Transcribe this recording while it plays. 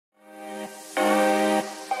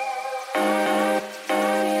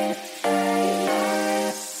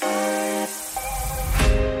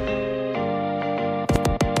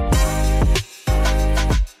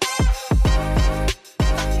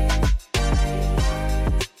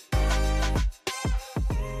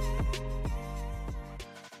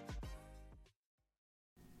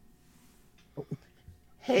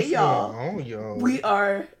Hey What's going y'all, on, y'all? we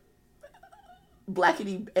are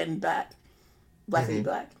blackety and back. Blackety Mm-hmm.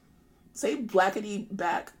 black. Say blackety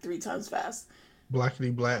back 3 times fast.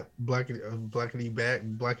 Blackity black, blackity back,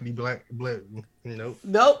 blackity black, black. Nope.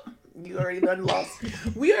 Nope, you already done lost.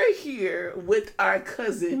 We are here with our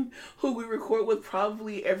cousin who we record with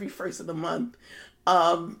probably every first of the month.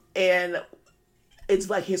 And it's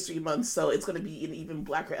Black History Month, so it's going to be an even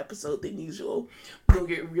blacker episode than usual. We're going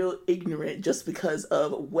to get real ignorant just because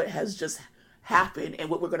of what has just happened and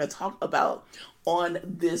what we're going to talk about on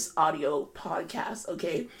this audio podcast.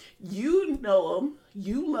 Okay, you know him,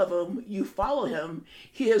 you love him, you follow him.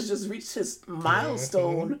 He has just reached his Mm-hmm.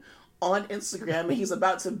 milestone on Instagram, and he's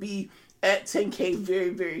about to be at 10K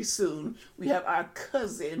very, very soon. We have our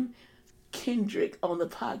cousin Kendrick on the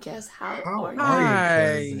podcast. How How are are you? you,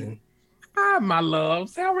 Hi. cousin? Hi, my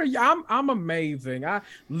loves. How are you? I'm amazing. I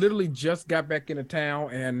literally just got back into town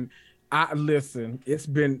and I listen, it's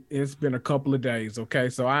been a couple of days, okay?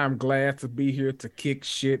 So I am glad to be here to kick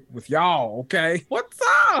shit with y'all, okay? What's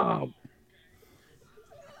up?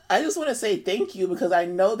 I just want to say thank you because I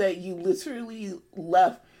know that you literally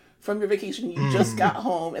left from your vacation. You just got Mm.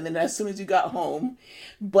 home, and then as soon as you got home,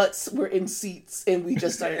 butts were in seats, and we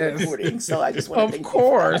just started Yes. recording. So I just want to Of thank you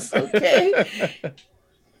for that. course. Okay,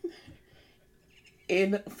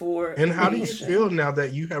 And how do you feel information. now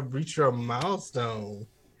that you have reached your milestone?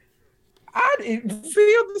 I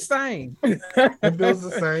feel the same. It feels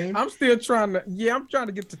the same. I'm still trying to, yeah, I'm trying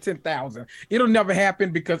to get to 10,000. It'll never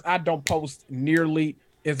happen because I don't post nearly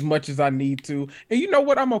as much as I need to. And you know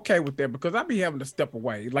what? I'm okay with that because I be having to step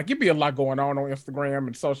away. Like it be a lot going on Instagram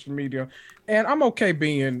and social media. And I'm okay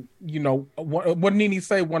being, what Nene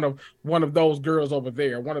say, one of those girls over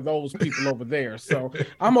there, one of those people over there. So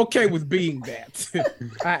I'm okay with being that.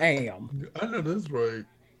 I am. I know that's right.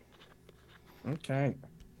 Okay.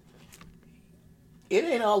 It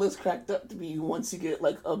ain't all this cracked up to be once you get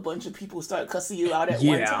like a bunch of people start cussing you out at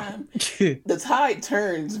one Yeah. time. The tide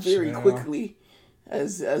turns very Child. quickly,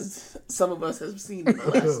 as some of us have seen in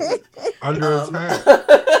the last week. Under Um,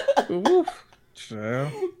 attack. Oof.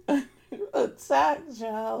 Child. attack,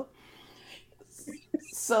 child.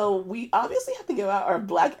 So we obviously have to give out our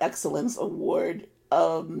Black Excellence Award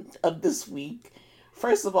of this week.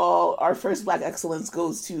 First of all, our first Black Excellence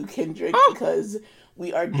goes to Kendrick Oh, because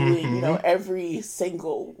we are doing, Mm-hmm. every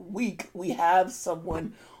single week we have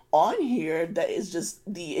someone on here that is just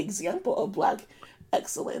the example of Black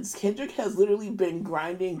excellence. Kendrick has literally been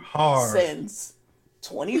grinding Hard. since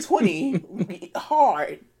 2020,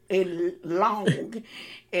 hard and long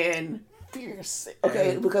and fierce.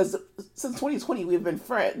 Okay, hey. because since 2020 we've been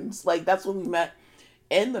friends. Like that's when we met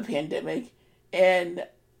in the pandemic, and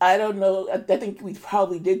I don't know. I think we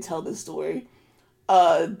probably did tell this story.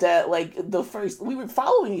 That like the first we were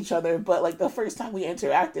following each other, but like the first time we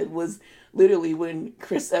interacted was literally when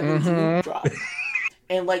Chris Evans' Loop Mm-hmm. dropped,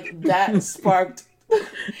 and like that sparked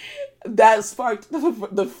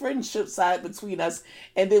the friendship side between us,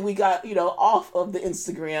 and then we got off of the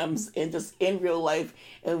Instagrams and just in real life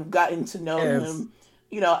and gotten to know Yes. him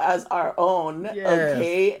as our own. Yes.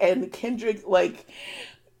 Okay, and Kendrick, like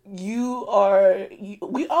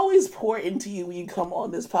we always pour into you when you come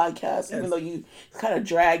on this podcast, even though Yes. you kind of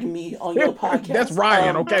drag me on your That's podcast.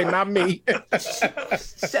 Ryan, okay, not me.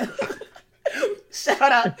 Shout,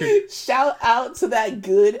 shout out shout out to that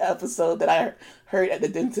good episode that I heard at the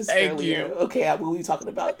dentist Thank earlier. you. Okay, I will be talking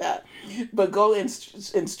about that, but go and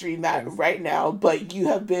stream that Yes. right now. But you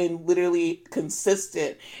have been literally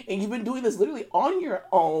consistent, and you've been doing this literally on your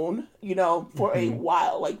own, for a Mm-hmm.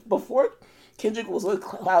 while. Like before Kendrick was with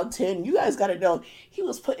Cloud 10, you guys got to know he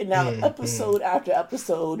was putting out Mm-hmm. episode after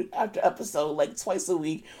episode after episode, like twice a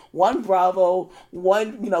week. One Bravo,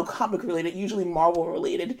 one, comic related, usually Marvel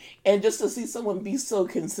related. And just to see someone be so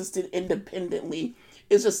consistent independently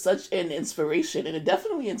is just such an inspiration. And it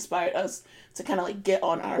definitely inspired us to kind of like get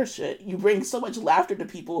on our shit. You bring so much laughter to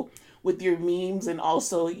people with your memes and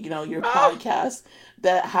also, your Oh, podcast,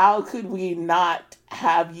 that how could we not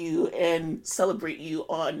have you and celebrate you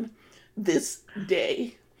on this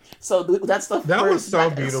day? So that's the That was first so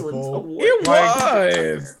Black Excellence beautiful. Award. it Like,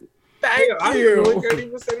 was. yeah, Thank I really you. couldn't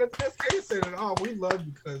even say the best case at all. We love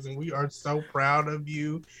you, cousin. We are so proud of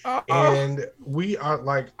you. Oh, And we are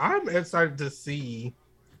like, I'm excited to see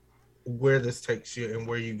where this takes you and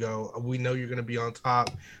where you go. We know you're going to be on top.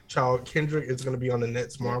 Child, Kendrick is going to be on the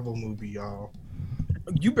next Yeah. Marvel movie, y'all.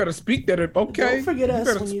 You better speak that. Okay, Don't forget you us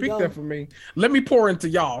better when you speak go. that for me. Let me pour into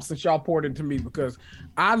y'all since y'all poured into me because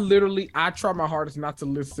I try my hardest not to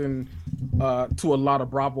listen to a lot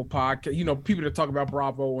of Bravo podcast. You know, people that talk about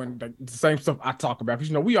Bravo and the same stuff I talk about. Because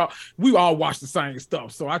you know, we all watch the same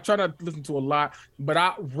stuff. So I try not to listen to a lot, but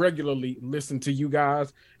I regularly listen to you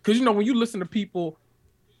guys. Because you know, when you listen to people,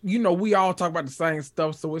 you know, we all talk about the same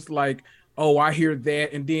stuff. So it's like, oh, I hear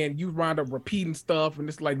that, and then you wind up repeating stuff, and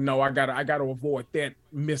it's like, no, I gotta avoid that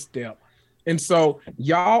misstep. And so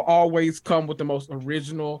y'all always come with the most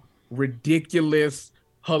original, ridiculous,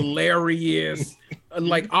 hilarious,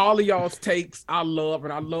 like all of y'all's takes. I love,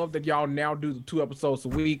 and I love that y'all now do the 2 episodes a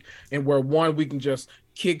week, and where one we can just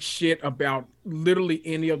kick shit about literally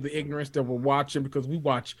any of the ignorance that we're watching because we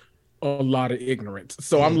watch a lot of ignorance.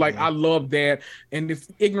 So I'm like, I love that. And it's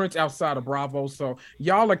ignorance outside of Bravo. So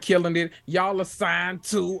y'all are killing it. Y'all are signed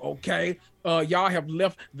to, okay. Y'all have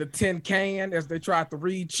left the tin can as they tried to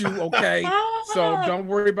read you, okay. So don't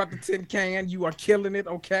worry about the tin can. You are killing it,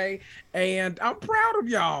 okay. And I'm proud of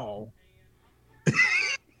y'all.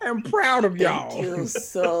 I'm proud of y'all. Thank you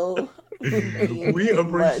so We appreciate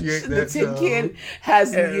much. that. The tin can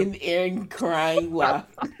has me and Aaron crying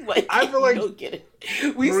laughing. Like, I feel like you don't get it.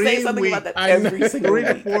 We say something about that every single 3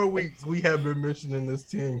 to week. 4 weeks we have been mentioning this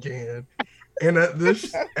tin can, and at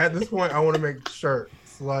this point I want to make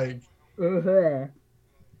shirts like tin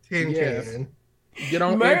can. Get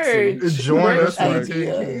on Merch. Etsy. Join Merch us with ideas.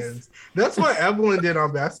 tin cans. That's what Evelyn did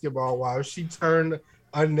on Basketball Wives. She turned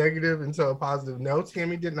a negative into a positive. No,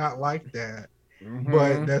 Tammy did not like that,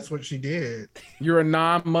 but that's what she did. You're a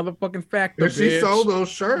non-motherfucking factor, If she bitch. sold those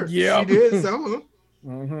shirts, Yep. she did sell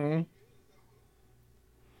them.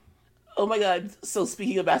 Oh my god. So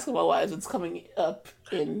speaking of Basketball Wives, it's coming up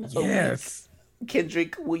in a week.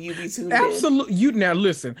 Kendrick, will you be tuned in? Absolutely. You now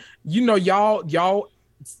listen, you know, y'all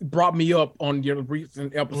brought me up on your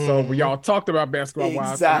recent episode where y'all talked about Basketball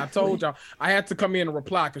Wives, and I told y'all I had to come in and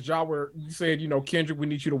reply because you said, you know, Kendrick, we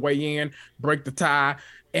need you to weigh in, break the tie.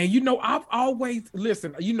 And you know, I've always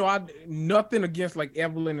listen, you know, I nothing against like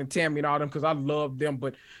Evelyn and Tammy and all them because I love them,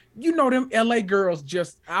 but you know, them LA girls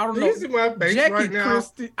just, I don't know. You see my face Jackie right now?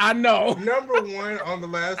 Christie, I know. Number one, on the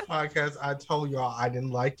last podcast, I told y'all I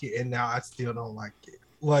didn't like it, and now I still don't like it.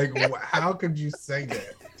 Like, how could you say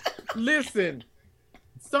that? Listen,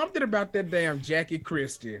 something about that damn Jackie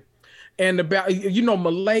Christie and about, you know,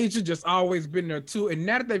 Malaysia just always been there too. And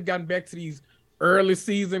now that they've gotten back to these early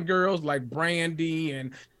season girls like Brandy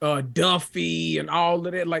and Duffy and all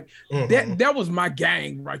of that, like that was my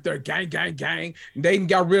gang right there. Gang. They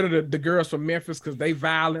got rid of the girls from Memphis because they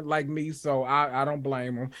violent like me, so I don't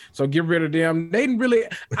blame them. So get rid of them. They didn't really.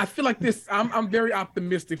 I feel like this. I'm very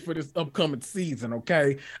optimistic for this upcoming season.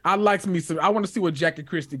 Okay, I like me some. I want to see what Jackie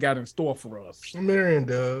Christie got in store for us. I'm marrying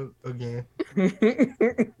Doug again.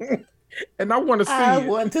 And I want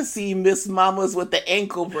to see Miss Mamas with the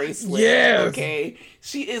ankle bracelet. Yes. Okay.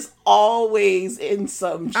 She is always in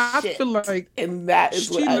some shit. I feel like, and that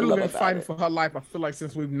is what I love about it. She's literally been fighting for her life. I feel like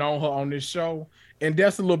since we've known her on this show, and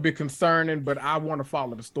that's a little bit concerning. But I want to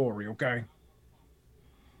follow the story. Okay.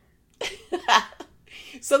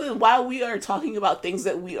 So then, while we are talking about things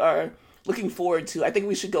that we are looking forward to, I think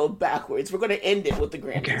we should go backwards. We're going to end it with the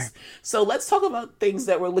Grammys. Okay. So let's talk about things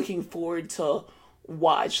that we're looking forward to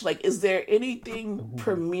watch. Like, is there anything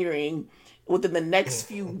premiering within the next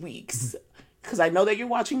few weeks? Because I know that you're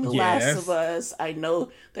watching The Last of Us. I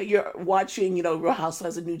know that you're watching, you know, Real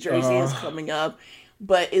Housewives of New Jersey is coming up.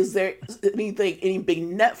 But is there anything, any big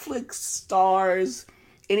Netflix stars,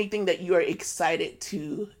 anything that you are excited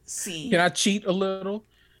to see? Can I cheat a little?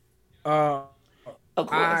 Of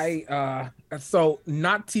course. So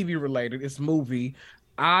not TV related, it's movie.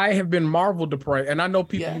 I have been Marvel depraved, and I know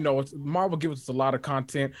people, you know, Marvel gives us a lot of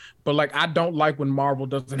content, but like I don't like when Marvel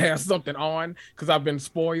doesn't have something on because I've been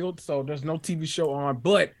spoiled. So there's no TV show on.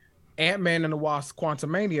 But Ant-Man and the Wasp: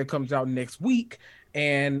 Quantumania comes out next week,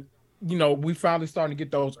 and you know we finally starting to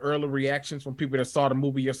get those early reactions from people that saw the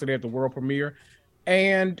movie yesterday at the world premiere,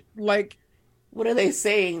 and like. What are they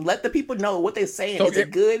saying? Let the people know what they're saying. So is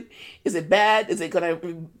it good? Is it bad? Is it gonna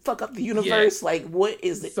fuck up the universe? Like, what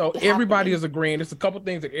is it? So everybody is agreeing. It's a couple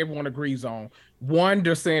things that everyone agrees on. One,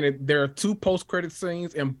 they're saying that there are 2 post-credit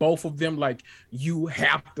scenes, and both of them, like, you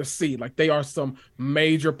have to see. Like, they are some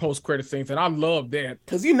major post-credit scenes, and I love that.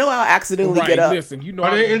 Because you know I'll accidentally get up. Listen, you know,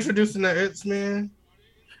 are they introducing the X-Men?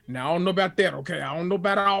 Now I don't know about that. Okay, I don't know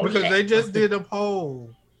about all because that. They just did a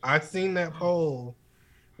poll. I seen that poll.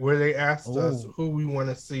 Where they asked us who we want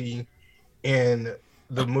to see in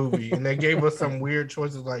the movie. And they gave us some weird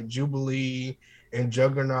choices like Jubilee and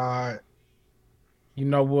Juggernaut. You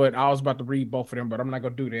know what? I was about to read both of them, but I'm not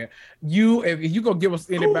gonna do that. If you gonna give us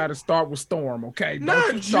anybody, start with Storm, okay?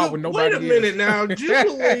 Don't you start with nobody else. Wait a minute now,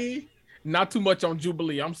 Jubilee. Not too much on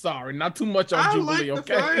Jubilee. I'm sorry. Not too much on Jubilee, like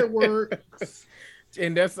the okay? fireworks.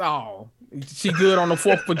 And that's all. She good on the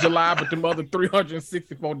 4th of July, but them other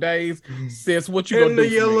 364 days, sis, what you gonna do? In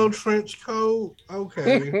the yellow trench coat.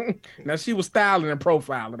 Okay. Now she was styling and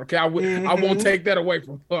profiling. Okay, I won't take that away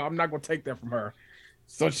from her. I'm not gonna take that from her.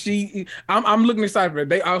 So I'm looking excited for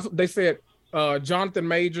it. They said Jonathan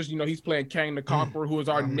Majors, he's playing Kang the Conqueror, who is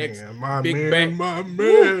our next big bang. My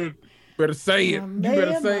man. Better say it. You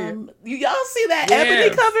better say it. Y'all see that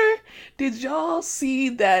Ebony cover? Did y'all see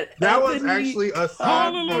that? That Ebony was actually a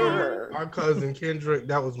song cover? for our cousin Kendrick.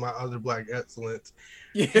 That was my other Black excellence.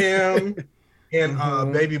 Him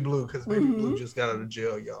and Baby Blue, because Baby Blue just got out of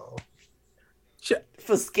jail, y'all.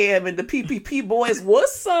 For scamming the PPP boys.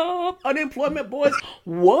 What's up? Unemployment boys.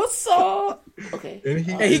 What's up? Okay.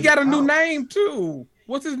 And he got a new name too.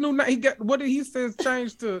 What's his new name? He got, what did he say?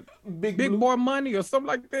 Changed to Big Boy Money or something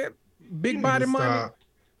like that. Big Body Money.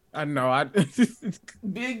 I know.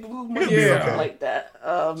 Big Blue Money. Yeah, like that.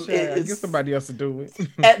 Get somebody else to do it.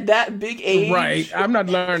 At that big age, right? I'm not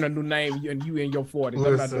learning a new name. And you in your 40s. Listen,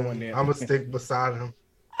 I'm not doing that. I'm gonna stick beside him.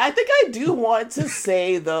 I think I do want to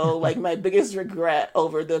say though, like my biggest regret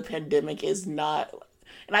over the pandemic is not.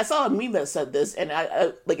 And I saw a meme that said this, and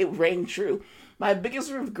I like it rang true. My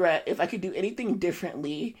biggest regret, if I could do anything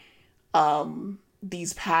differently,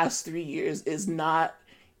 these past 3 years, is not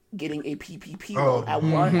getting a PPP loan.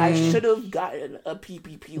 I should have gotten a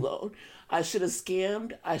PPP loan. I should have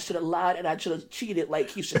scammed. I should have lied, and I should have cheated like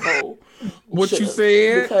Keisha Cole. What you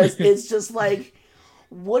said? Because it's just like,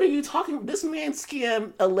 what are you talking about? This man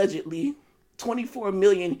scammed allegedly $24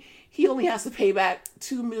 million. He only has to pay back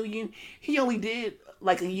 $2 million. He only did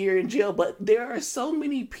like a year in jail. But there are so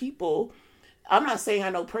many people. I'm not saying I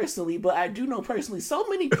know personally, but I do know personally so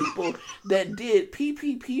many people that did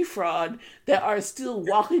PPP fraud that are still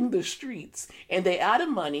walking the streets, and they out of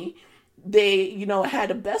money. They, had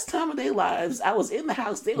the best time of their lives. I was in the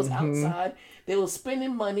house. They was outside. They was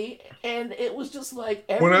spending money, and it was just like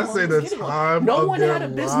everyone. When I say the time, no one had a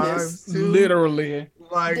business. Literally,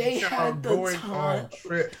 like they had going on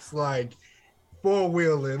trips, like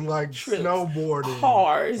 4-wheeling, like trips, snowboarding,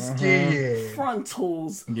 cars, skiing,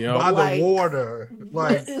 frontals, by the water,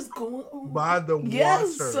 like what is going on? By the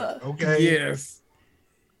water. Okay. Yes.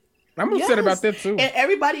 I'm upset about that too. And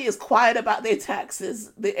everybody is quiet about their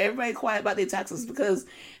taxes. Everybody quiet about their taxes because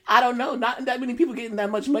I don't know, not that many people getting that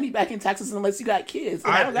much money back in taxes unless you got kids.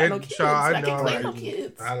 And I don't got no kids. I can't claim no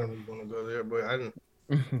kids. I don't even want to go there, but I don't.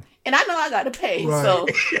 And I know I got to pay, so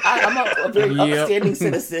I'm a very upstanding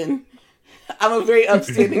citizen. I'm a very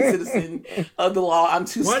upstanding citizen of the law. I'm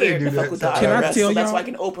too scared to fuck with the IRS. Can I tell you? That's why I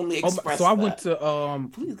can openly express. So I went to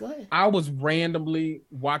Please go ahead. I was randomly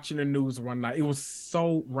watching the news one night. It was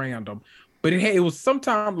so random, but it was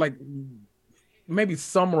sometime like maybe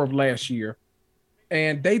summer of last year,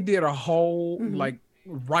 and they did a whole like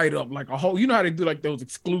write up, like a whole. You know how they do like those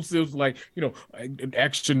exclusives, like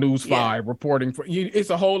Extra News 5 reporting for. It's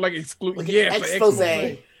a whole like exclusive. Yeah,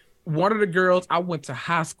 expose. One of the girls I went to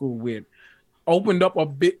high school with opened up a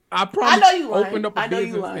bit. I opened up a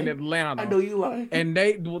business in Atlanta. I know you lying. And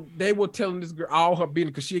they were telling this girl all her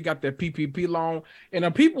business because she got that PPP loan. And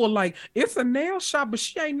the people were like, "It's a nail shop, but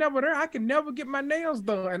she ain't never there. I can never get my nails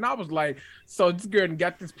done." And I was like, so this girl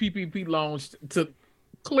got this PPP loan to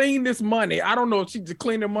clean this money. I don't know if she just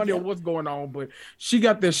cleaned the money or what's going on, but she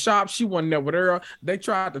got this shop. She wasn't never there. They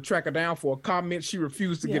tried to track her down for a comment. She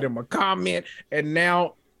refused to get him a comment, and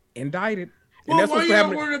now indicted. And that's what's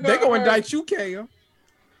happening. They gonna indict you, Kaya.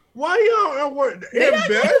 Why y'all worried?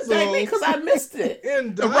 Embezzled? Because I missed it.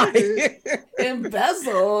 Indicted.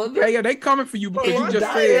 Embezzled. Yeah, they coming for you because you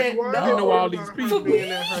just said you know all these people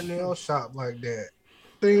being at her nail shop like that.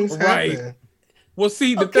 Things happen. Well,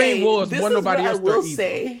 see, the thing was, wasn't nobody else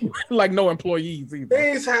there either. Like no employees either.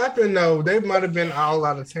 Things happen though. They might have been all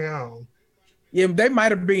out of town. Yeah, they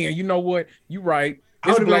might have been. You know what? You're right.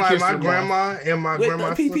 I would have been like my grandma and my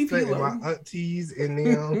grandma's sister and my aunties, and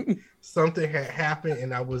then something had happened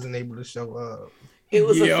and I wasn't able to show up. It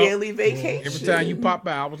was a family vacation. Every time you pop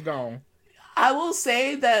out, I was gone. I will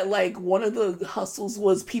say that like one of the hustles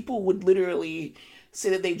was people would literally say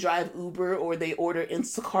that they drive Uber or they order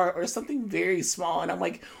Instacart or something very small, and I'm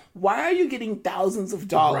like, why are you getting thousands of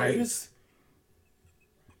dollars?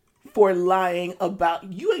 For lying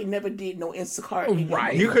about you ain't never did no Instacart,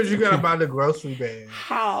 right? Because you gotta buy the grocery bag.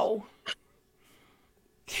 How?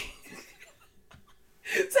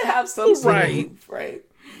 To have some proof, right?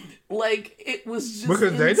 Like, it was just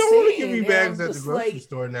because they don't want to give you bags at the grocery like,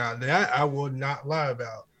 store now. That I will not lie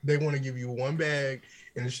about. They want to give you one bag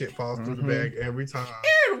and the shit falls through the bag every time.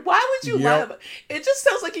 Aaron, why would you lie about it? It just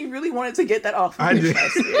sounds like you really wanted to get that off of your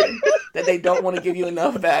chest, that they don't want to give you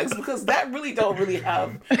enough bags, because that really don't really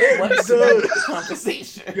have much to do with the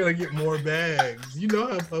conversation. You gotta get more bags. You know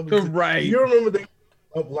how public right. You remember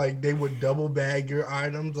they would double bag your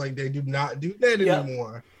items? Like, they do not do that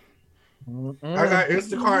anymore. I got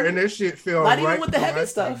Instacart and that shit fell not right even with the heavy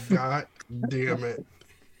stuff. God damn it.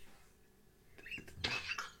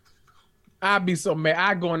 I'd be so mad.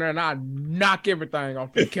 I go in there and I knock everything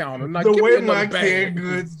off the counter. Like, the way my canned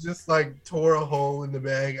goods just like tore a hole in the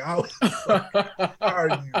bag. I was like, are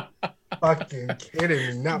you fucking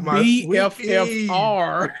kidding me? Not my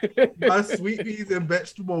BFFR. My sweet peas and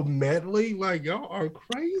vegetable medley. Like, y'all are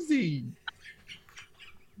crazy.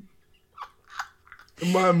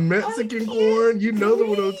 My Mexican corn, you know the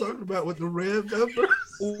one I'm talking about with the red peppers.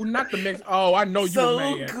 Oh, not the Mexican. Oh, I know you were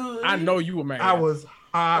mad. Good. I know you were mad. I was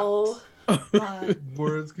hot. Oh.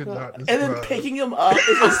 Words could not describe. And then picking him up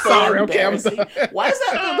is just so embarrassing. Why is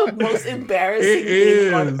that the most embarrassing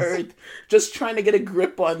thing on earth? Just trying to get a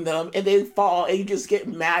grip on them and they fall and you just get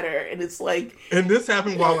madder, and it's like. And this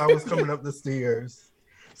happened while I was coming up the stairs.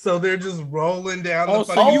 So they're just rolling down the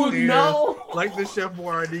fucking stairs like the Chef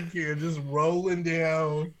Boyardee kid, just rolling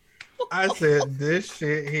down. I said, this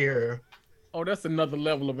shit here. Oh, that's another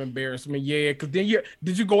level of embarrassment. Yeah, because then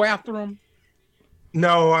did you go after them?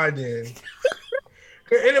 No, I didn't.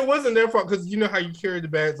 And it wasn't their fault, because you know how you carry the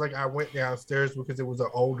bags. Like, I went downstairs because it was an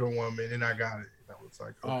older woman and I got it. I was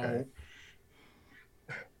like, okay.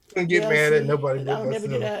 Don't get mad at nobody. I'll never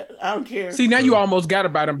do that. I don't care. See, now you almost got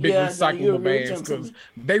about them big recyclable bags, because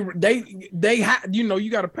they you know,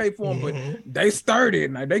 you got to pay for them, but they sturdy.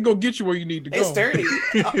 Now they go get you where you need to go. They sturdy.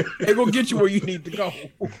 They go get you where you need to go.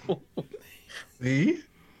 See?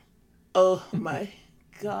 Oh my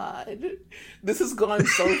God, this has gone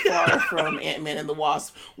so far from Ant-Man and the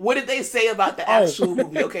Wasp. What did they say about the actual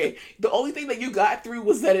movie? Okay, the only thing that you got through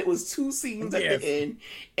was that it was 2 scenes at the end,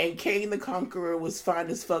 and Kang the Conqueror was fine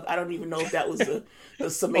as fuck. I don't even know if that was the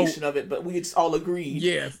summation of it, but we just all agreed.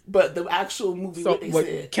 Yes. But the actual movie, what they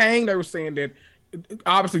said. Kang, they were saying that,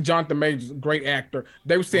 obviously Jonathan Majors, a great actor.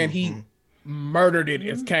 They were saying he murdered it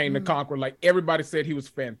as Kang the Conqueror. Like, everybody said he was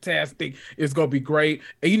fantastic. It's gonna be great.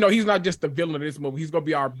 And you know, he's not just the villain of this movie. He's gonna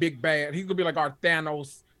be our big bad. He's gonna be like our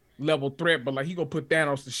Thanos level threat, but like, he gonna put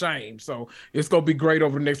Thanos to shame. So it's gonna be great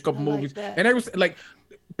over the next couple movies. And they was like,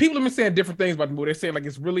 people have been saying different things about the movie. They're saying like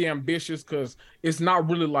it's really ambitious because it's not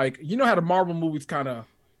really like, you know how the Marvel movies kind of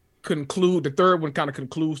conclude, the third one kind of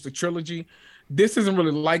concludes the trilogy. This isn't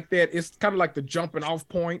really like that. It's kind of like the jumping off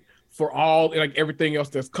point for all, like, everything else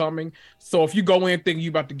that's coming. So if you go in thinking you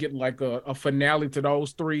about to get like a finale to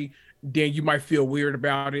those 3, then you might feel weird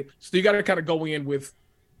about it. So you got to kind of go in with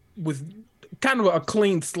kind of a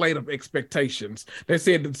clean slate of expectations. They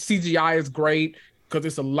said the CGI is great because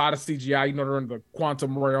it's a lot of CGI. You know, they're in the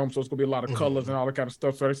quantum realm, so it's gonna be a lot of colors and all that kind of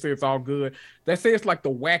stuff. So they say it's all good. They say it's like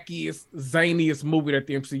the wackiest, zaniest movie that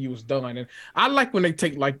the MCU has done. And I like when they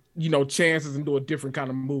take, like, you know, chances and do a different kind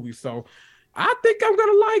of movie. So I think I'm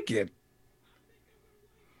gonna like it.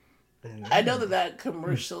 I know that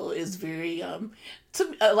commercial is very a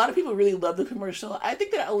lot of people really love the commercial. I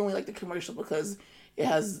think that I only like the commercial because it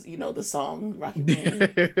has, you know, the song Rocket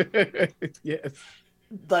Man. Yes.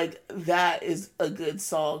 Like, that is a good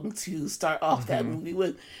song to start off that movie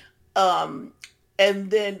with. And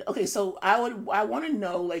then, okay, so I want to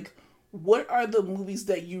know, like, what are the movies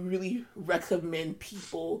that you really recommend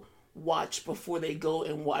people watch before they go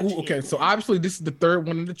and watch it? Okay, so obviously this is the third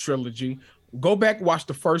one in the trilogy. Go back, watch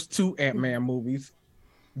the first 2 Ant-Man movies.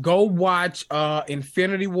 Go watch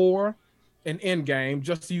Infinity War and Endgame,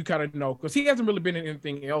 just so you kind of know, because he hasn't really been in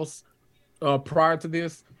anything else prior to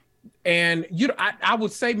this. And you know, I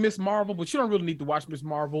would say Miss Marvel, but you don't really need to watch Miss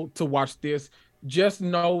Marvel to watch this. Just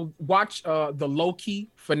know, watch the Loki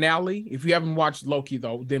finale. If you haven't watched Loki,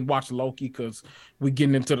 though, then watch Loki, because we're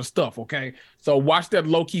getting into the stuff, okay? So watch that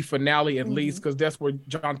Loki finale at least, because that's where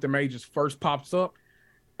Jonathan Majors first pops up.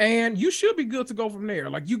 And you should be good to go from there.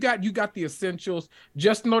 Like, you got the essentials.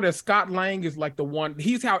 Just know that Scott Lang is like the one.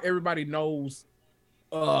 He's how everybody knows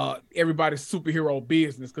everybody's superhero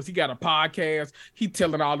business, because he got a podcast. He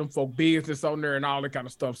telling all them folk business on there and all that kind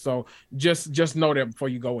of stuff. So just know that before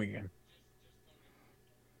you go in.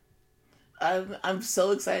 I'm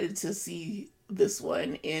so excited to see this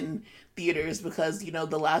one in theaters, because, you know,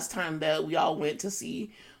 the last time that we all went to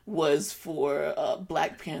see was for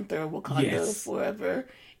Black Panther Wakanda Forever,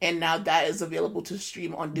 and now that is available to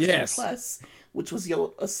stream on Disney Plus. which was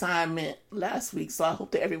your assignment last week. So I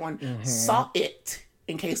hope that everyone saw it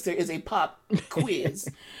in case there is a pop quiz.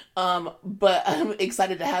 But I'm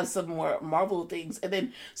excited to have some more Marvel things. And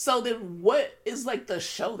then, what is like the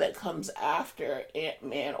show that comes after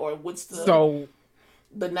Ant-Man, or what's the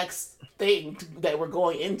next thing that we're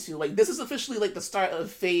going into? Like, this is officially like the start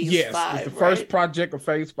of phase 5. It's the first project of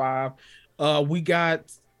phase 5. We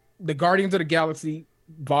got the Guardians of the Galaxy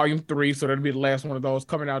Volume 3, so that'll be the last one of those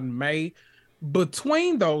coming out in May.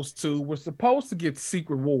 Between those two, we're supposed to get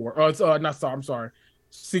Secret War.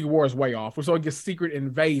 Secret War is way off. We're supposed to get Secret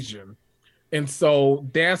Invasion. And so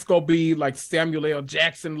that's going to be like Samuel L.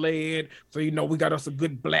 Jackson led. So, we got us a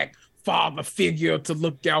good black father figure to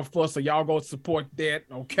look out for. So y'all go support that.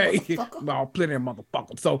 Okay. No, plenty of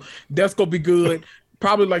motherfuckers. So that's going to be good.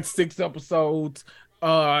 Probably like 6 episodes.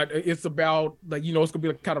 It's about like, it's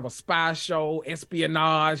gonna be kind of a spy show,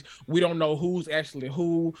 espionage. We don't know who's actually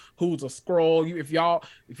who's a Skrull. If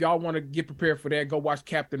y'all want to get prepared for that, go watch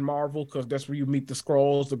Captain Marvel, because that's where you meet the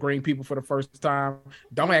Skrulls, the green people, for the first time.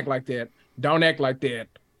 Don't act like that.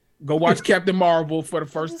 Go watch Captain Marvel for the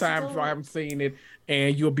first time if I haven't seen it,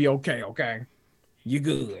 and you'll be okay. Okay, you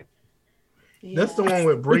good. Yeah. That's the one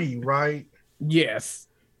with Brie, right? Yes.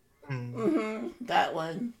 That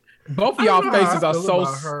one. Both of y'all faces are so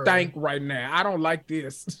stank right now. I don't like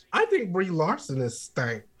this. I think Brie Larson is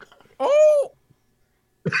stank. Oh.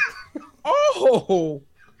 Oh.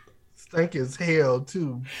 Stank as hell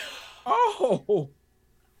too. Oh.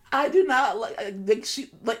 I do not like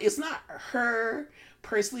it's not her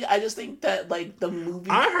personally. I just think that like the movie,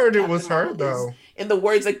 I heard it was her though. In the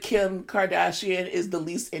words of Kim Kardashian, is the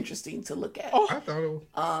least interesting to look at. Oh, I thought it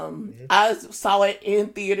was. I saw it in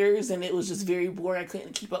theaters and it was just very boring. I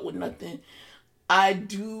couldn't keep up with nothing. I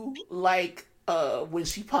do like when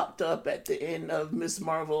she popped up at the end of Miss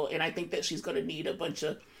Marvel, and I think that she's gonna need a bunch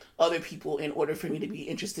of other people in order for me to be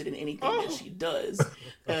interested in anything that she does.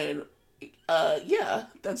 And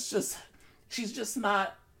she's just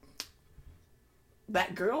not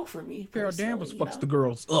that girl for me. Carol Danvers fucks the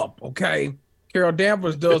girls up, okay? Carol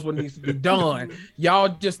Danvers does what needs to be done. Y'all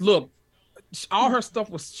just look, all her stuff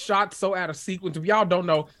was shot so out of sequence. If y'all don't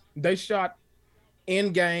know, they shot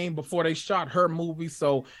Endgame before they shot her movie,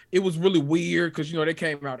 so it was really weird because they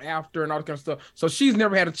came out after and all that kind of stuff. So she's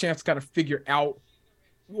never had a chance to kind of figure out,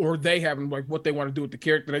 or they haven't, like what they want to do with the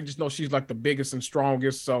character. They just know she's like the biggest and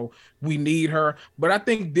strongest, so we need her. But I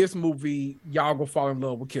think this movie, y'all go fall in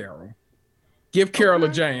love with Carol. Give Carol a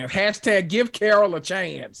chance. Hashtag give Carol a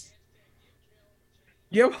chance.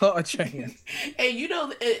 Give her a chance. And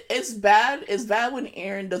it's bad. It's bad when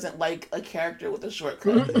Aaron doesn't like a character with a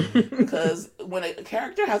shortcut. Because when a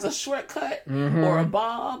character has a shortcut or a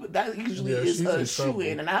bob, that usually is a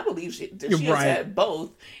shoe-in. And I believe she has had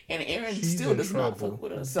both. And Aaron still does not fuck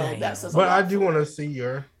with her. So that's just. But I do want to see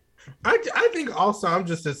her. I think also I'm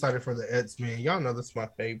just excited for the X-Men. Y'all know this is my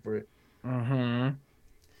favorite. I'm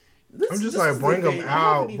just like, bring them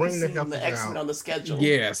out. Bring the X-Men on the schedule.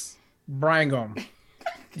 Yes. Bring them.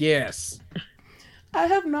 Yes. I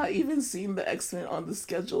have not even seen the X-Men on the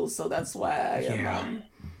schedule, so that's why I am.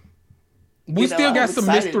 We still got some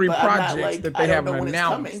mystery projects that they haven't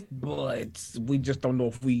announced, but we just don't know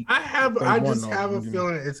if we. I just have a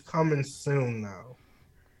feeling it's coming soon, though.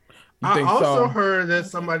 I also heard that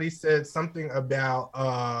somebody said something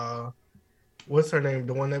about what's her name,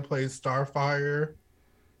 the one that plays Starfire,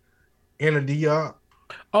 Anna Diop.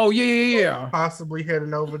 Oh yeah. Possibly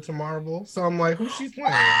heading over to Marvel. So I'm like, who's she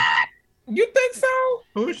playing? You think so?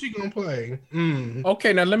 Who is she gonna play?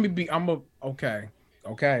 Okay, now let me be. Okay.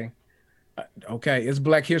 It's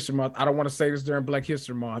Black History Month. I don't want to say this during Black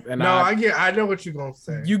History Month. And I know what you're gonna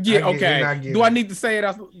say. You get okay. Do I need to say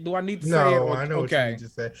it? Do I need to say it? No, I know what you need to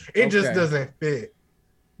say. It just doesn't fit.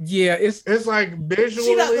 Yeah, it's like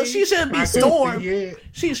visually. She shouldn't be Storm.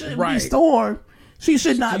 She shouldn't be Storm. She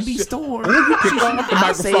should not be Storm. She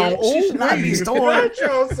should not be Storm.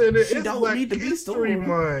 She don't need to be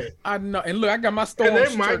Storm. I know. And look, I got my Storm. And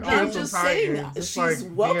they might I'm just saying, she's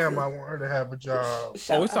like, damn, I want her to have a job.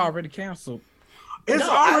 It's already canceled. It's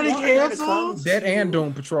already canceled? That and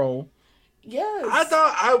Doom Patrol. Yes.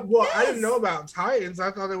 I didn't know about Titans.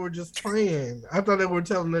 I thought they were just playing. I thought they were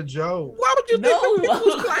telling a joke. Why would you think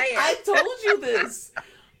people was playing? I told you this.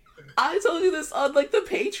 I told you this on like the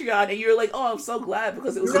Patreon, and you're like, "Oh, I'm so glad,"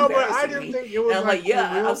 because it was embarrassing but I didn't think it was. And I'm like,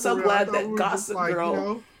 "Yeah, I'm so glad that Gossip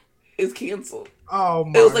Girl is canceled." Oh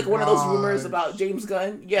my! It was like one of those rumors about James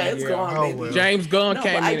Gunn. Yeah, it's gone, baby. Well. James Gunn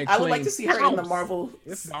came in and I would like to see her in the Marvel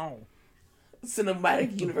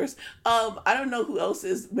cinematic universe. I don't know who else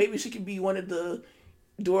is. Maybe she could be one of the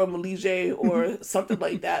Dora Milaje or something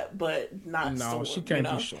like that, but not No, Storm. she can't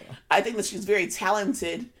be Storm. I think that she's very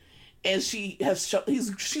talented, and she has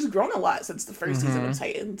she's grown a lot since the 1st season of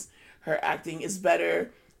Titans. Her acting is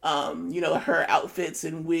better. Her outfits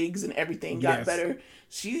and wigs and everything got better.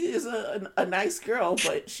 She is a nice girl,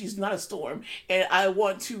 but she's not a Storm. And I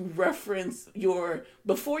want to reference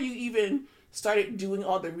before you even started doing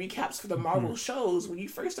all the recaps for the Marvel shows, when you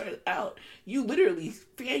first started out, you literally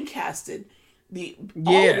fan casted all of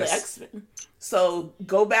the X-Men. So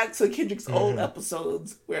go back to Kendrick's old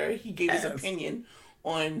episodes where he gave his opinion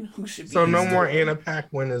on who should be. So no more Anna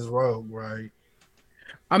Paquin as Rogue, right?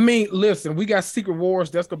 I mean, listen, we got Secret Wars.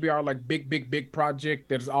 That's gonna be our like big project.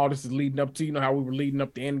 That's all this is leading up to. You know how we were leading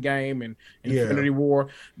up to Endgame and Infinity War.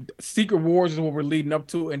 Secret Wars is what we're leading up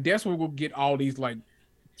to, and that's where we'll get all these like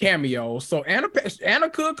cameos. So Anna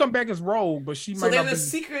could come back as Rogue, but she might not. There's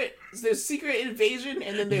Secret Invasion,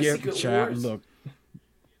 and then there's Secret Wars. Look.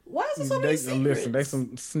 Why is there so many secrets? Listen, there's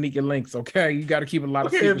some sneaky links, okay? You got to keep a lot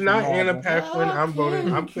of secrets. If not Anna Paquin,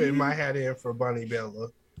 I'm putting my hat in for Bonnie Bella.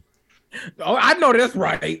 Oh, I know that's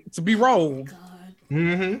right. To be Rogue.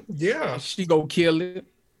 Yeah. She go kill it.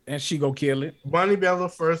 And she go kill it. Bonnie Bella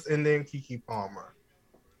first and then Keke Palmer.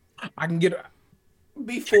 I can get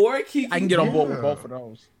before Keke. I can get on board with both of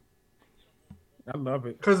those. I love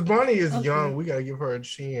it. Because Bonnie is young. We gotta give her a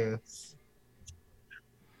chance.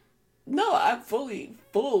 No, I'm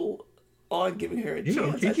full on giving her a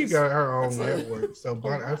chance. Keke got her own network. So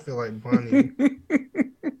Bonnie, I feel like Bonnie.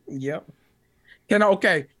 Yep.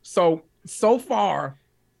 Okay, so far,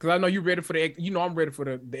 because I know you're ready for I'm ready for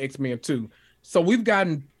the X-Men too. So we've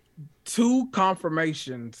gotten 2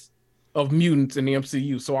 confirmations of mutants in the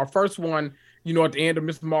MCU. So our first one, at the end of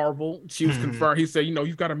Miss Marvel, she was confirmed. He said,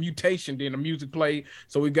 you've got a mutation, then a music played.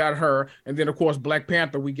 So we got her. And then, of course, Black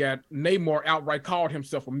Panther, we got Namor outright called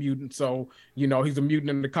himself a mutant. So, he's a mutant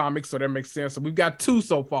in the comics. So that makes sense. So we've got 2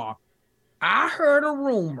 so far. I heard a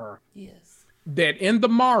rumor. Yes. That in the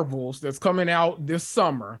Marvels that's coming out this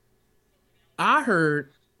summer, I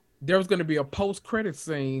heard there was going to be a post-credit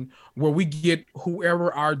scene where we get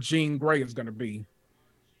whoever our Jean Grey is going to be.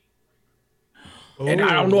 Ooh. And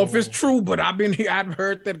I don't know if it's true, but I've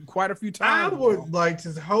heard that quite a few times. I would like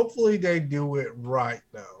to. Hopefully, they do it right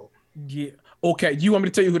though. Yeah. Okay. You want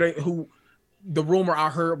me to tell you who the rumor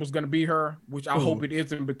I heard was going to be her, which I hope it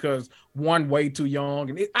isn't, because one, way too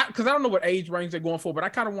young, and because I don't know what age range they're going for, but I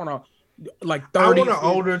kind of want to. Like 30. I want an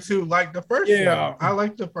older too, like the first one. I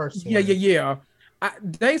like the first one. Yeah.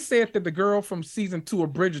 They said that the girl from season 2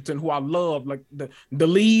 of Bridgerton, who I love, like the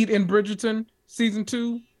lead in Bridgerton season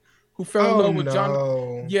 2, who fell in love with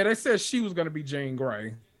John. Yeah, they said she was gonna be Jean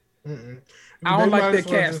Grey. I don't like that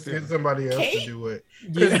casting. Get somebody else to do it.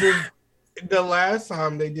 Because the last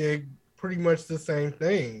time they did pretty much the same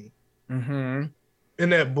thing. In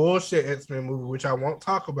that bullshit X-Men movie, which I won't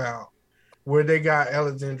talk about. Where they got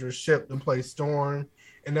Alexandra Shipp to play Storm,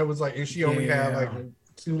 and that was like, and she only had like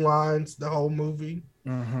 2 lines the whole movie.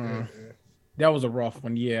 That was a rough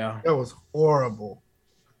one, yeah. That was horrible.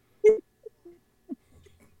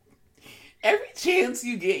 Every chance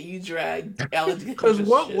you get, you drag Alexandra. Because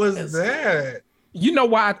what was that? You know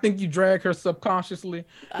why I think you drag her subconsciously?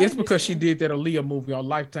 It's because she did that Aaliyah movie on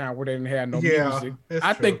Lifetime where they didn't have no music.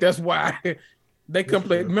 I think that's why. They couldn't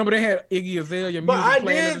play. Remember, they had Iggy Azalea music playing.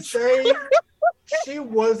 But I did say she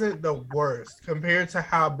wasn't the worst compared to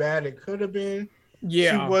how bad it could have been.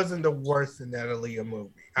 Yeah, she wasn't the worst in that Aaliyah movie.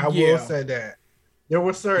 I will say that. There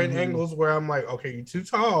were certain angles where I'm like, okay, you're too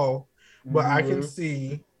tall, but I can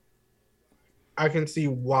see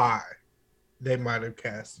why they might have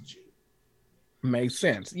casted you. Makes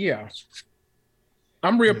sense. Yeah.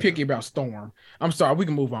 I'm real picky about Storm. I'm sorry, we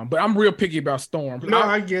can move on, but I'm real picky about Storm. No,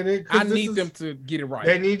 I get it. I need them to get it right.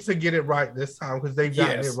 They need to get it right this time because they've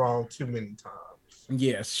gotten it wrong too many times.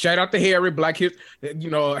 Yes. Shout out to Harry,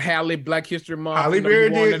 Halle, Black History Month. Halle Berry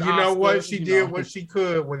did. You know what? She did what she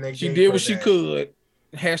could when they. She did what she could.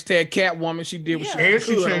 Hashtag Catwoman. She did what she could. And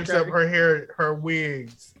she changed up her hair, her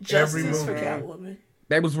wigs every movie. For Catwoman.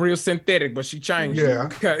 That was real synthetic, but she changed. Yeah.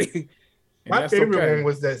 Okay. My favorite one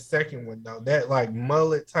was that second one though. That like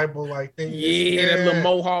mullet type of like thing. Yeah, that little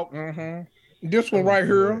mohawk. This one right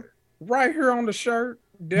here on the shirt.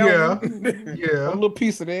 Yeah. A little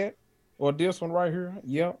piece of that. Or this one right here.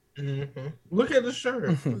 Yep. Look at the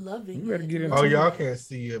shirt. Loving better get into y'all can't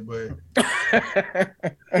see it, but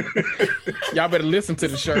y'all better listen to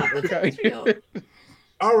the shirt, okay?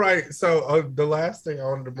 All right. So the last thing I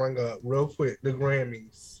wanted to bring up real quick, the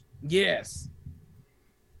Grammys. Yes.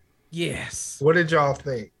 What did y'all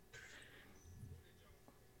think?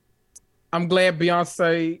 I'm glad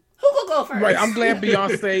Beyonce Who gonna go first? Right. I'm glad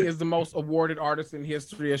Beyonce is the most awarded artist in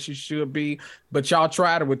history, as she should be. But y'all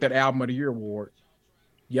tried it with that Album of the Year award.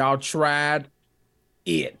 Y'all tried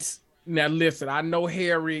it. Now listen, I know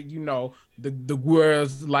Harry, you know, the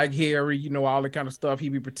words like Harry, you know, all that kind of stuff. He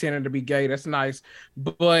be pretending to be gay. That's nice.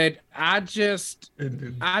 But I just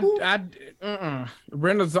Renaissance, I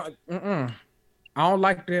don't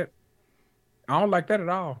like that. I don't like that at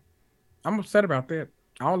all. I'm upset about that.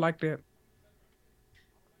 I don't like that.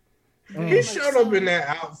 He showed up in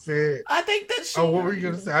that outfit. I think that she. Oh, what were you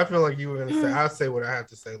gonna say? I feel like you were gonna say. I'll say what I have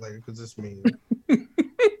to say later because it's me.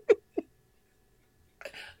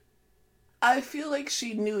 I feel like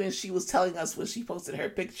she knew, and she was telling us when she posted her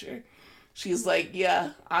picture. She's like,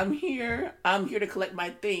 "Yeah, I'm here. I'm here to collect my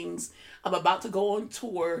things. I'm about to go on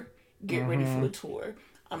tour. Get ready for the tour.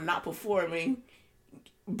 I'm not performing,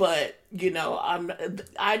 but you know,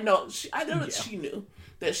 I know that she knew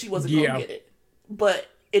that she wasn't gonna get it, but."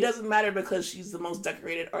 It doesn't matter because she's the most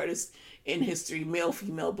decorated artist in history, male,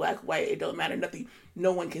 female, black, white. It don't matter. Nothing.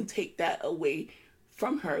 No one can take that away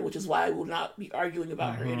from her, which is why I will not be arguing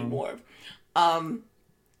about her anymore.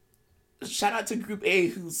 Shout out to Group A,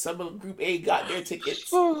 some of Group A got their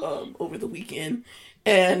tickets over the weekend,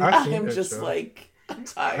 and I am just like, I'm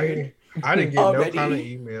tired. I didn't get already. No kind of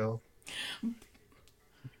email.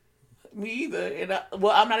 Me either. And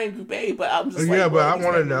I'm not in Group A, but I'm just but I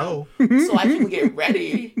want to know so I can get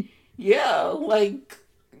ready. Yeah, like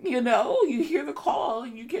you hear the call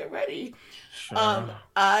and you get ready. Sure.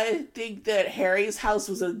 I think that Harry's House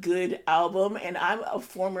was a good album, and I'm a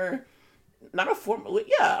former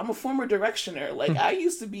Directioner. Like I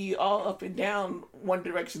used to be all up and down One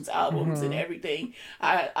Direction's albums and everything.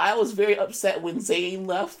 I was very upset when Zayn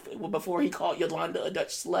left before he called Yolanda a Dutch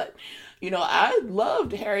slut. You know, I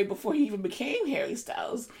loved Harry before he even became Harry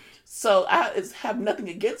Styles. So I have nothing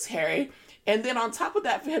against Harry. And then on top of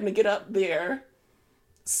that, for him to get up there,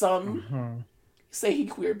 some say he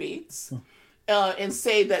queer baits, and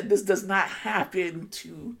say that this does not happen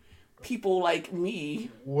to people like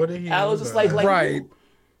me. What do you I was just like right.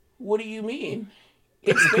 What do you mean?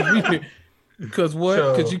 Because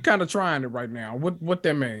what? Because you kind of trying it right now. What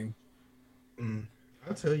that mean?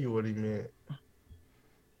 I'll tell you what he meant.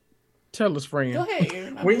 Tell us, friend. Go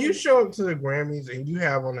ahead. When you show up to the Grammys and you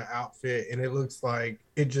have on an outfit and it looks like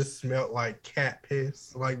it just smelled like cat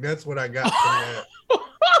piss, like that's what I got from that.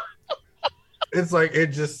 It's like it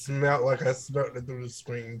just smelled like I smelled it through the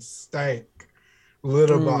screen. Stank.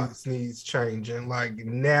 Little box needs changing. Like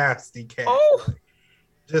nasty cat. Like,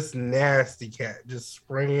 just nasty cat. Just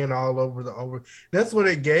spraying all over. That's what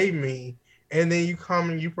it gave me. And then you come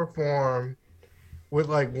and you perform with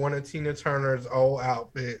like one of Tina Turner's old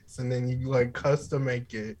outfits, and then you like custom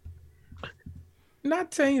make it.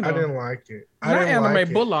 Not Tina. I didn't like it. Not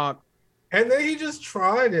Anime Bullock. And then he just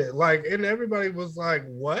tried it, like, and everybody was like,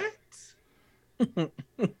 "What?" It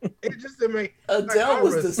just didn't make. Adele like,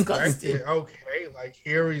 was disgusting. Okay, like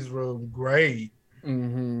Harry's Room, great. I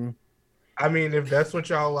mean, if that's what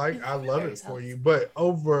y'all like, I love it for you. But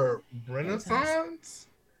over Renaissance,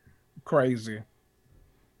 crazy.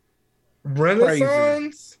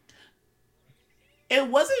 Renaissance. It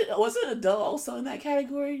wasn't Adele also in that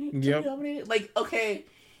category? Yep. Like, okay,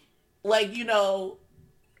 like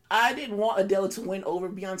I didn't want Adele to win over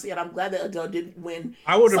Beyonce, and I'm glad that Adele did win.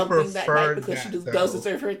 I would have preferred that night because that, she does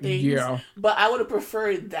deserve her things. Yeah, but I would have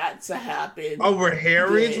preferred that to happen over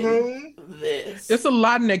Harry's Room. It's a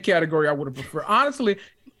lot in that category. I would have preferred, honestly.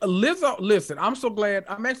 Lizzo, listen, I'm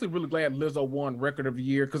actually really glad Lizzo won Record of the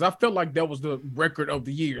Year because I felt like that was the record of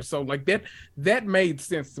the year. So like that made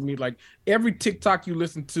sense to me. Like every TikTok you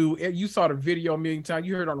listen to, you saw the video a million times,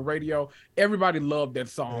 you heard it on the radio, everybody loved that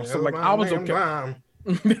song. So like I was okay.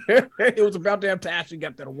 It was about damn time she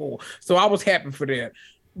got that award. So I was happy for that.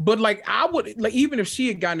 But like I would like even if she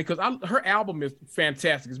had gotten it, because her album is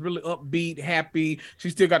fantastic. It's really upbeat, happy. She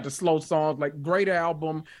still got the slow songs, like great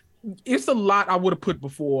album. It's a lot I would have put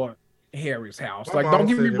before Harry's House. My like, don't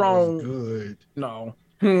get me wrong. Good. No.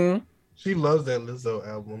 She loves that Lizzo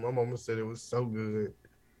album. My mama said it was so good.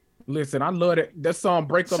 Listen, I love it. That song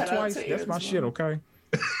 "Break Up Shout Twice." That's my shit. Okay.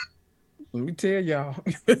 Let me tell y'all,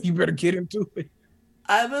 you better get into it.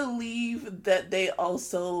 I believe that they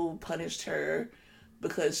also punished her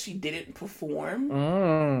because she didn't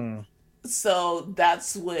perform. So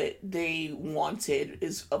that's what they wanted,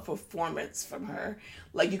 is a performance from her.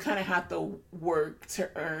 Like, you kind of have to work to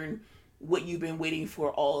earn what you've been waiting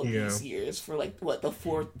for all of these years, for like the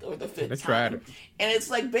fourth or the fifth time. Tried it. And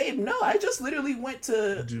it's like, babe, no, I just literally went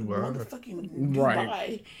to motherfucking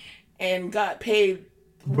Dubai and got paid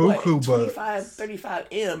Buku 25, 35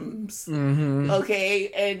 M's. Okay,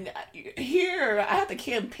 and here I have to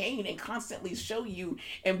campaign and constantly show you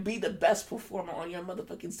and be the best performer on your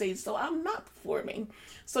motherfucking stage. So I'm not performing.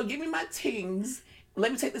 So give me my tings.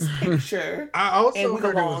 Let me take this picture. I also and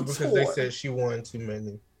heard it was because they tour. said she won too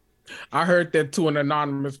many. I heard that too, an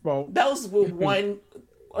anonymous vote. That was one.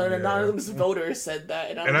 An anonymous voter said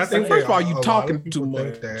that, and I think like, first of all, you talking too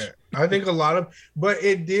much. That. I think a lot of, but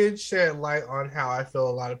it did shed light on how I feel a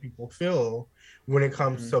lot of people feel when it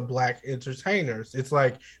comes to Black entertainers. It's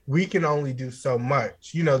like we can only do so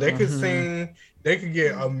much. You know, they could sing, they could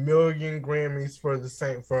get a million Grammys for the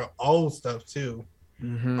same for old stuff too.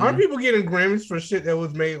 Aren't people getting Grammys for shit that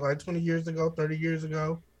was made like 20 years ago, 30 years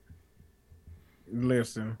ago?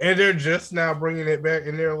 Listen, and they're just now bringing it back,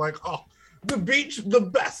 and they're like, "Oh, the beach, the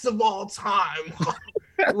best of all time."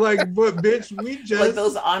 Like, but bitch, we just like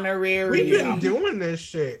those honorary. We've been doing this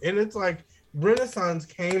shit, and it's like Renaissance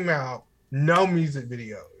came out, no music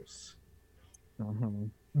videos,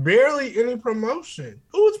 barely any promotion.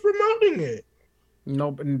 Who was promoting it?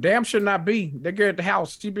 No, but damn should not be. That girl at the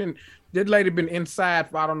house, that lady been inside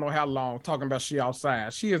for I don't know how long, talking about she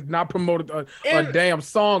outside. She has not promoted a damn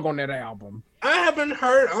song on that album. I haven't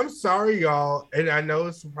heard. I'm sorry, y'all, and I know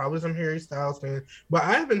it's probably some Harry Styles fans, but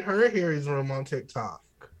I haven't heard Harry's Room on TikTok.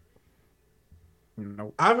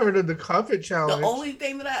 Nope. I've heard of the Cuffit Challenge. The only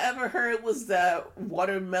thing that I ever heard was that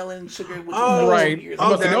Watermelon Sugar, which was like right. years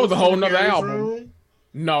ago. ago. That was a whole nother Harry's album. Room?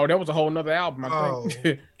 No, that was a whole nother album, I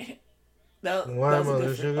think. That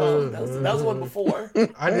was one before.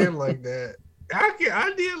 I didn't like that.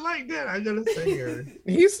 I did like that. I gotta say her.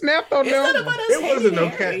 He snapped on that. It wasn't no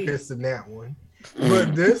catfish in that one,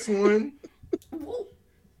 but this one,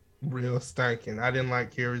 real stinking. I didn't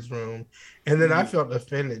like Harry's Room, and then I felt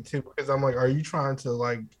offended too because I'm like, are you trying to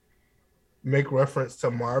like make reference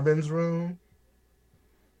to Marvin's Room?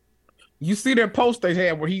 You see that post they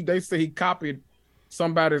had where they say he copied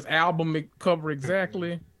somebody's album cover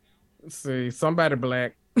exactly. Let's see, somebody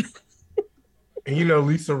Black. And you know,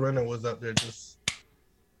 Lisa Rinna was up there just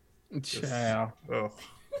child. Oh.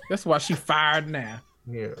 That's why she fired now.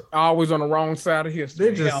 Yeah. Always on the wrong side of history.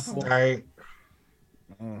 They just stank.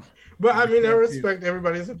 But I mean, I respect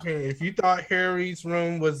everybody's opinion. If you thought Harry's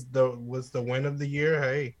Room was the win of the year,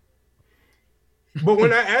 hey. But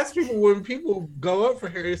when I ask people, when people go up for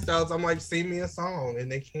Harry Styles, I'm like, sing me a song,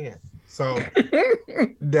 and they can't. So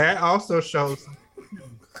that also shows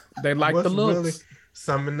they like the looks. Really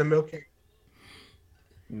some in the milk.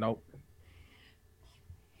 Nope.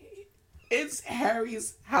 It's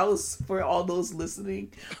Harry's house for all those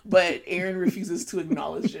listening, but Aaron refuses to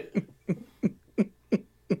acknowledge it.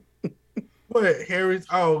 What, Harry's?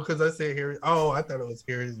 Oh, because I said Harry. Oh, I thought it was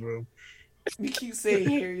Harry's room. You keep saying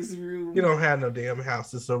Harry's room. You don't have no damn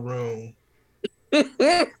house. It's a room.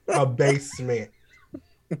 A basement.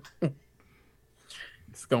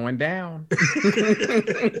 It's going down.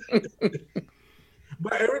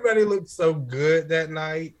 But everybody looked so good that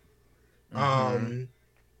night. Not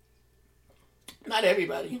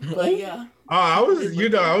everybody, but yeah. I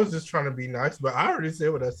was just trying to be nice, but I already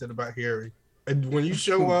said what I said about Harry. And when you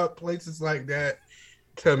show up places like that,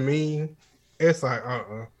 to me, it's like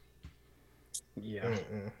yeah.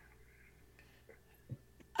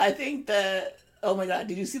 I think that, oh my God,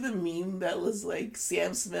 did you see the meme that was like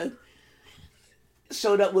Sam Smith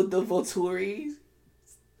showed up with the Volturi?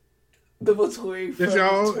 The Volturi. Did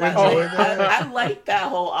y'all enjoy that? I like that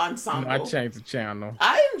whole ensemble. I changed the channel.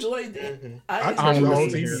 I enjoyed it. Mm-hmm. I turned the whole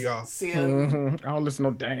enjoyed TV off. Sam. I don't listen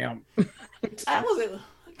no damn. I wasn't.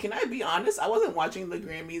 Can I be honest? I wasn't watching the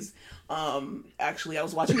Grammys. Actually, I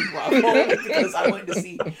was watching Bravo because I wanted to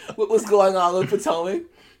see what was going on with Potomac.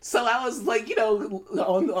 So I was like, you know,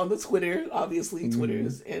 on the Twitter, obviously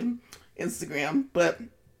Twitters and Instagram. But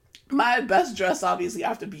my best dress, obviously,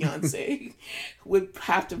 after Beyonce, would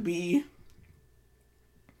have to be.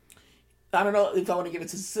 I don't know if I want to give it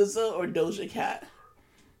to SZA or Doja Cat,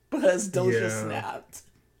 because Doja snapped,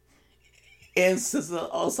 and SZA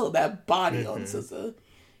also that body on SZA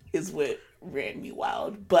is what ran me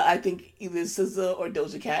wild. But I think either SZA or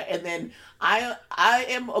Doja Cat, and then I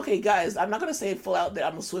am okay, guys. I'm not gonna say full out that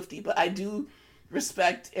I'm a Swiftie, but I do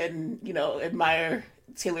respect and admire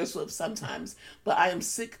Taylor Swift sometimes, but I am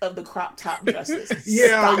sick of the crop top dresses.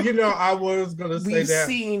 Yeah, I was gonna say We've that,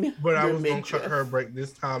 seen but I was gonna cut her a break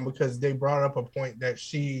this time because they brought up a point that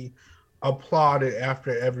she applauded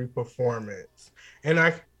after every performance, and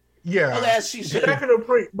as she should. I can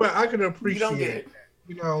appreciate. You don't get it.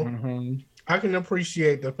 I can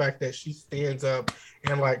appreciate the fact that she stands up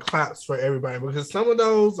and like claps for everybody, because some of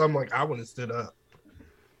those I'm like, I wouldn't have stood up.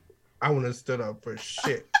 I wouldn't have stood up for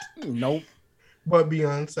shit. Nope. But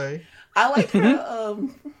Beyonce. I liked her.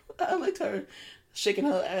 I liked her shaking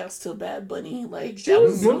her ass to Bad Bunny. Like She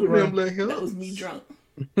was moving them little that was me hips. drunk.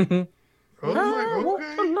 I was like, I walk the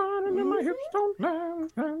okay. line and then my hips don't lie.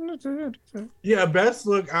 Yeah, best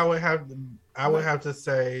look I would have to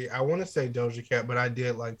say I want to say Doja Cat, but I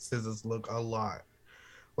did like SZA's look a lot.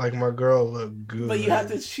 Like my girl looked good. But you have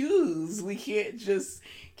to choose. We can't just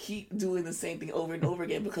keep doing the same thing over and over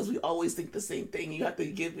again because we always think the same thing. You have to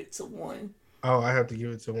give it to one. Oh, I have to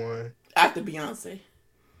give it to one. After Beyonce.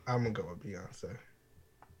 I'm gonna go with Beyonce.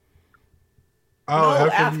 Oh,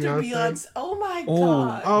 no, after Beyonce. Oh my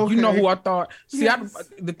god. Oh, okay. You know who I thought? See, Yes.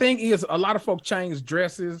 the thing is, a lot of folk change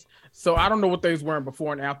dresses, so I don't know what they was wearing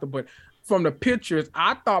before and after. But from the pictures,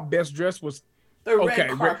 I thought best dress was the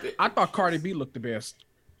red carpet. I thought Cardi B looked the best.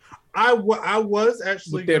 I was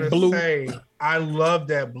actually With that blue. say I love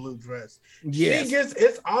that blue dress. Yes.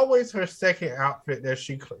 It's always her second outfit that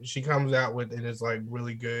she comes out with and is like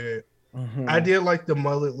really good. Mm-hmm. I did like the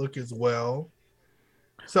mullet look as well.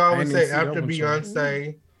 So I would say after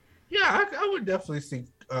Beyonce, yeah, I would definitely see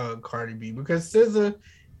Cardi B because SZA,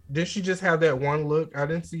 did she just have that one look? I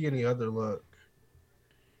didn't see any other look.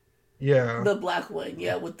 Yeah, the black one,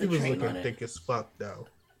 yeah, with the train on it. He was looking thick as fuck though.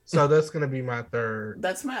 So that's gonna be my third.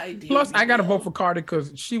 That's my idea. Plus, I gotta vote for Cardi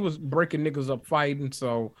because she was breaking niggas up fighting.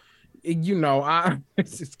 So, you know,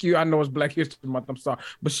 excuse, I know it's Black History Month. I'm sorry,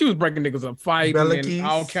 but she was breaking niggas up fighting and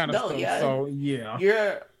all kind of stuff. Yeah. So yeah,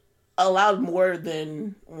 you're allowed more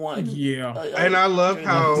than one. Yeah, and I love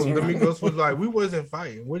how the Migos was like, "We wasn't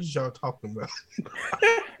fighting. What is y'all talking about?"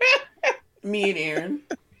 Me and Aaron.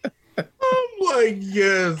 I'm like,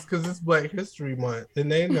 yes, because it's Black History Month,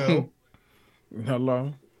 and they know.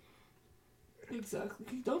 Hello.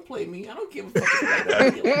 Exactly. Don't play me. I don't give a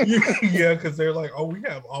fuck. Yeah, because they're like, oh, we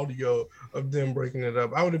have audio of them breaking it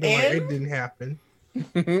up. I would have been like, it didn't happen.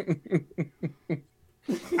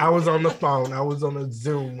 I was on the phone. I was on a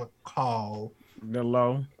Zoom call.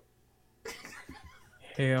 Hello.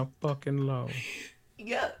 Hell fucking low.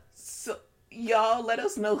 Yeah. So y'all let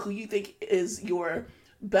us know who you think is your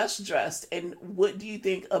best dressed and what do you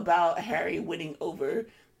think about Harry winning over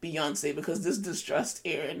Beyonce, because this distressed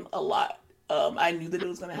Aaron a lot. I knew that it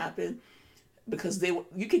was going to happen because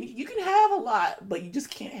you can have a lot, but you just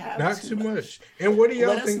can't have not too much. And what do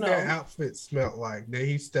y'all think that outfit smelled like that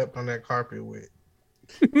he stepped on that carpet with?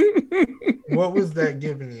 What was that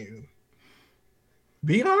giving you?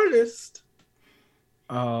 Be honest.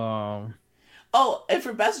 Oh, and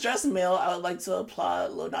for best dressed male, I would like to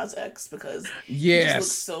applaud Lil Nas X because he just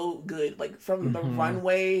looks so good. Like from the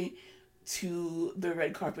runway to the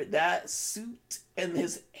red carpet, that suit and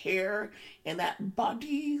his hair and that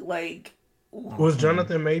body, like. Ooh. Was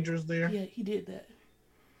Jonathan Majors there? Yeah, he did that.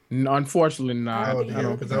 No, unfortunately not. Oh,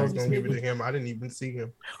 damn, because I was going to give it to him. I didn't even see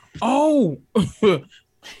him. Oh,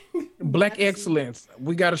 Black Excellence.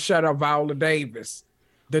 We got to shout out Viola Davis.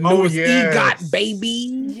 The newest EGOT,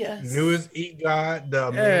 baby. Yes. Newest EGOT, the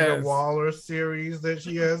Amanda Waller series that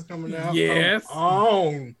she has coming out. Yes.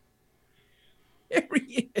 Oh.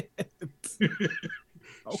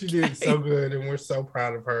 She did so good, and we're so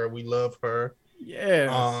proud of her. We love her. Yes.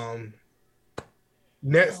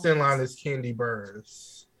 Next in line is Candy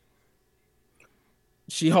Burrs.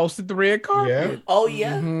 She hosted the red carpet. Yeah. Oh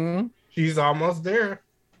yeah. Mm-hmm. She's almost there.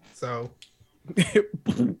 So.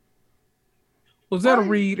 Was that a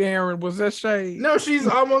read, Aaron? Was that shade? No, she's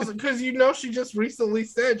almost, because she just recently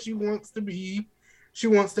said she wants to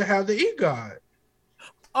have the EGOT.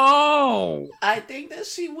 Oh, I think that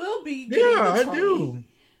she will be. I do.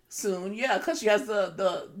 Soon, yeah, because she has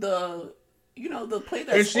the play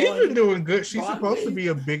that's. And she's been doing good. She's Broadway. Supposed to be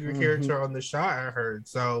a bigger character on the show, I heard.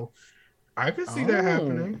 So I could see that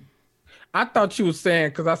happening. I thought you were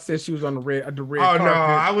saying because I said she was on the red Oh carpet. no,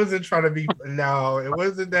 I wasn't trying to be. No, it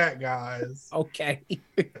wasn't that, guys. Okay.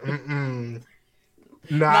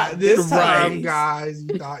 Not this time, guys.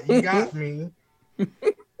 You thought you got me.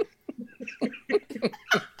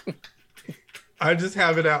 I just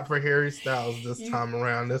have it out for Harry Styles this time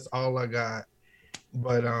around. That's all I got.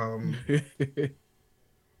 But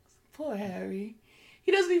poor Harry.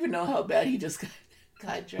 He doesn't even know how bad he just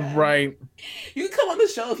got dragged. Right. You can come on the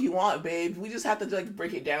show if you want, babe. We just have to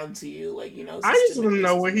break it down to you, I just want to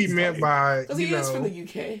know what he meant by because he is from the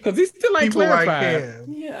UK. Because he still ain't clarified. Like him.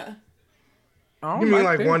 Yeah. You mean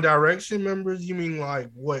like One Direction members? You mean like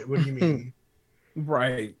what? What do you mean?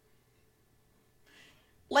 Right.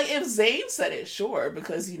 Like if Zayn said it, sure,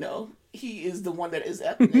 because he is the one that is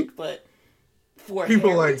ethnic, but for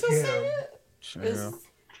people Harry like to him, say it,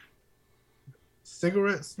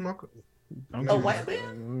 cigarette smoker, a white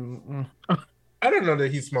man. I don't know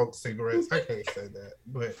that he smokes cigarettes. I can't say that,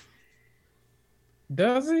 but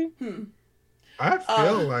Does he? I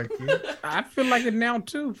feel like it. I feel like it now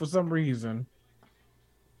too for some reason.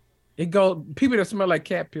 It go people that smell like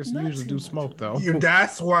cat piss Not usually too do much. smoke though.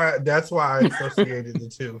 That's why I associated the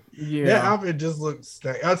two. That Yeah. outfit just looks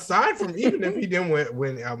aside from even if he didn't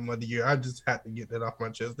win album of the year, I just had to get that off my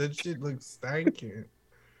chest. That shit looks stanky.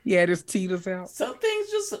 Yeah, this teeters out. Some things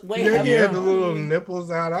just wait. Yeah, yeah. the little nipples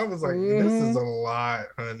out. I was like, this is a lot,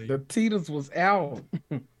 honey. The teeters was out.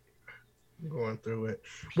 Going through it.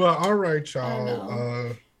 Well, all right, I y'all.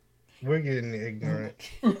 know. We're getting ignorant.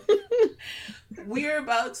 We're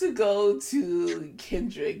about to go to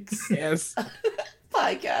Kendrick's Yes.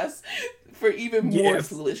 podcast for even more Yes.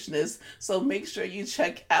 foolishness. So make sure you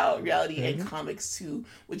check out Reality and Comics 2,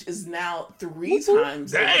 which is now 3 Woo-hoo.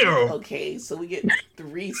 times. Damn. Okay, so we get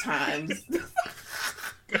 3 times.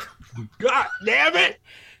 God damn it!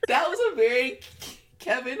 That was a very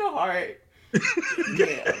Kevin Hart.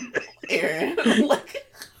 Damn, Aaron. Like,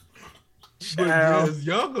 But Child. yes,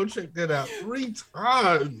 y'all go check that out 3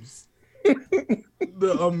 times.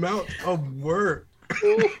 The amount of work.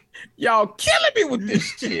 Y'all killing me with this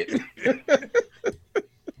shit.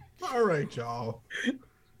 All right, y'all.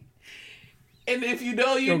 and if you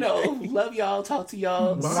know, you know. Love y'all. Talk to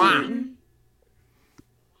y'all Bye. soon.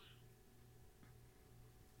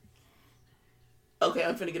 Okay,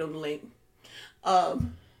 I'm finna get on the link.